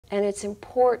And it's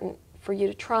important for you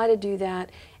to try to do that.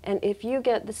 And if you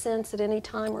get the sense at any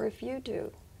time, or if you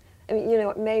do, I mean, you know,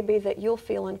 it may be that you'll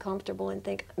feel uncomfortable and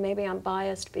think, maybe I'm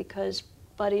biased because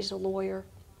Buddy's a lawyer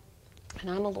and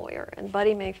I'm a lawyer. And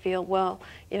Buddy may feel, well,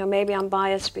 you know, maybe I'm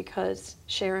biased because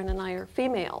Sharon and I are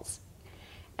females.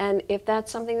 And if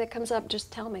that's something that comes up,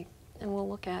 just tell me, and we'll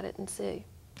look at it and see.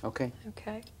 Okay.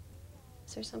 Okay?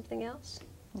 Is there something else?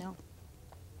 No.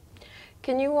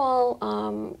 Can you all,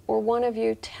 or one of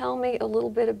you, tell me a little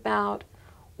bit about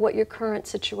what your current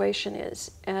situation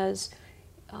is? As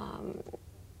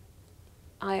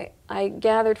I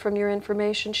gathered from your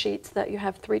information sheets that you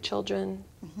have 3 children.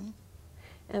 Mm-hmm.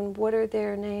 And what are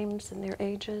their names and their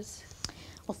ages?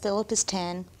 Well, Philip is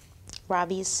 10,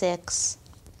 Robbie is 6,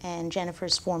 and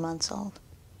Jennifer's 4 months old.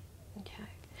 Okay.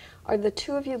 Are the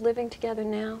 2 of you living together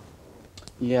now?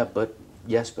 Yeah, but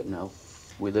yes, but no.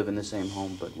 We live in the same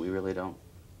home, but we really don't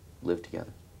live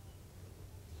together.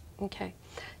 Okay.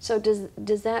 So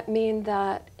does that mean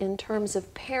that in terms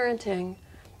of parenting,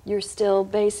 you're still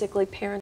basically parenting